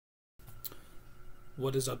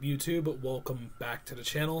What is up, YouTube? Welcome back to the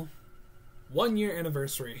channel. 1 year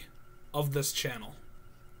anniversary of this channel.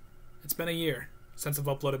 It's been a year since I've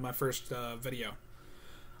uploaded my first video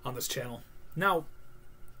on this channel. Now,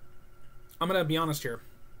 I'm gonna be honest here.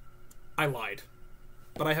 I lied,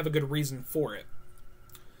 but I have a good reason for it.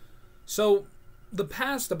 So, the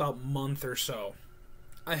past about month or so,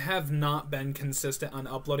 I have not been consistent on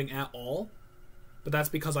uploading at all, but that's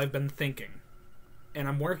because I've been thinking. And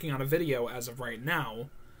I'm working on a video as of right now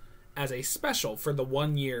as a special for the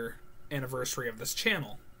 1 year anniversary of this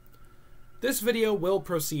channel. This video will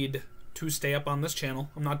proceed to stay up on this channel.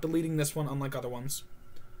 I'm not deleting this one unlike other ones.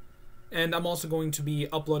 And I'm also going to be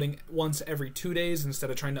uploading once every 2 days instead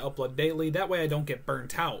of trying to upload daily. That way I don't get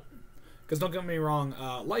burnt out. Because don't get me wrong,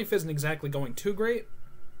 life isn't exactly going too great,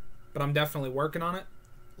 but I'm definitely working on it.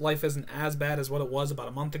 Life isn't as bad as what it was about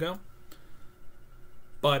a month ago.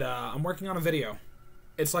 But I'm working on a video.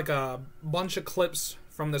 It's like a bunch of clips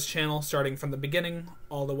from this channel, starting from the beginning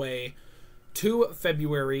all the way to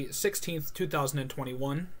February 16th,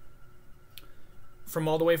 2021. From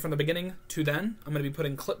all the way from the beginning to then, I'm going to be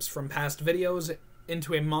putting clips from past videos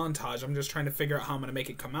into a montage. I'm just trying to figure out how I'm going to make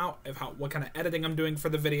it come out, what kind of editing I'm doing for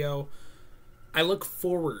the video. I look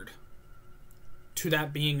forward to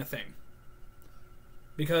that being a thing.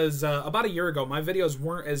 Because about a year ago, my videos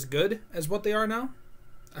weren't as good as what they are now.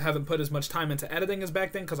 I haven't put as much time into editing as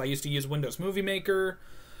back then because I used to use Windows Movie Maker.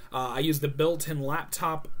 I use the built-in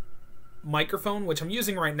laptop microphone, which I'm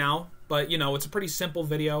using right now. But, you know, it's a pretty simple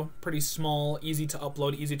video, pretty small, easy to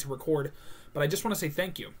upload, easy to record. But I just want to say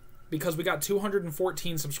thank you because we got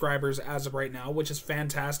 214 subscribers as of right now, which is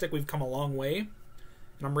fantastic. We've come a long way, and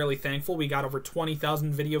I'm really thankful. We got over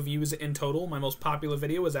 20,000 video views in total. My most popular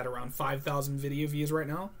video is at around 5,000 video views right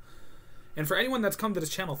now. And for anyone that's come to this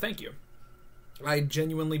channel, thank you. I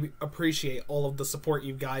genuinely appreciate all of the support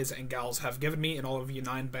you guys and gals have given me, and all of you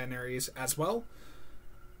non-binaries as well.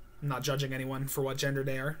 I'm not judging anyone for what gender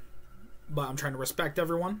they are, but I'm trying to respect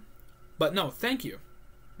everyone. But no, thank you,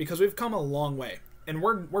 because we've come a long way, and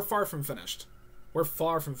we're far from finished. We're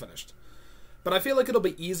far from finished. But I feel like it'll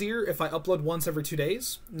be easier if I upload once every 2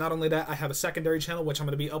 days. Not only that, I have a secondary channel, which I'm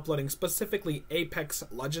going to be uploading specifically Apex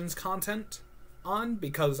Legends content on,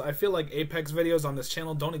 because I feel like Apex videos on this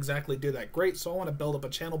channel don't exactly do that great, so I want to build up a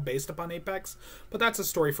channel based upon Apex, but that's a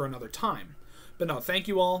story for another time. But no, thank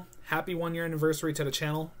you all. Happy 1 year anniversary to the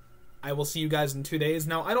channel. I will see you guys in 2 days.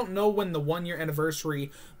 Now, I don't know when the 1 year anniversary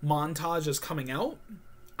montage is coming out.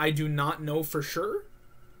 I do not know for sure,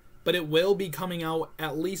 but it will be coming out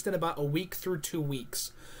at least in about a week through 2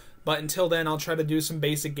 weeks. But until then, I'll try to do some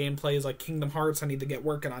basic gameplays like Kingdom Hearts. I need to get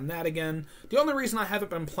working on that again. The only reason I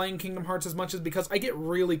haven't been playing Kingdom Hearts as much is because I get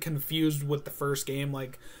really confused with the first game.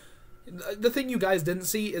 Like, the thing you guys didn't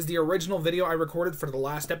see is the original video I recorded for the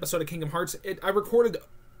last episode of Kingdom Hearts. I recorded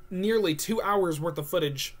nearly 2 hours worth of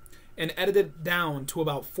footage and edited it down to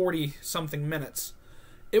about 40-something minutes.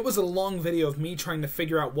 It was a long video of me trying to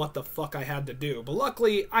figure out what the fuck I had to do. But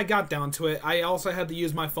luckily, I got down to it. I also had to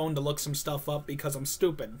use my phone to look some stuff up because I'm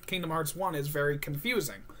stupid. Kingdom Hearts 1 is very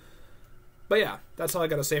confusing. But yeah, that's all I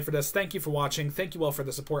gotta say for this. Thank you for watching. Thank you all for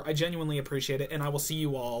the support. I genuinely appreciate it. And I will see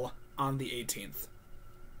you all on the 18th.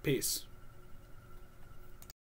 Peace.